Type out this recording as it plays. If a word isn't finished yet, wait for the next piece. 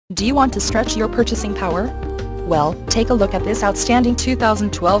Do you want to stretch your purchasing power? Well, take a look at this outstanding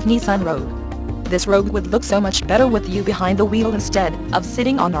 2012 Nissan Rogue. This Rogue would look so much better with you behind the wheel instead of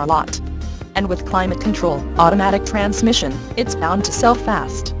sitting on our lot. And with climate control, automatic transmission, it's bound to sell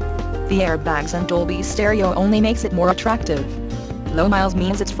fast. The airbags and Dolby stereo only makes it more attractive. Low miles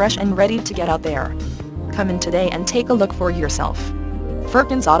means it's fresh and ready to get out there. Come in today and take a look for yourself.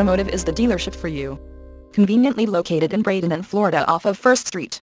 Firkins Automotive is the dealership for you. Conveniently located in Bradenton, Florida off of 1st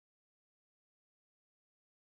Street.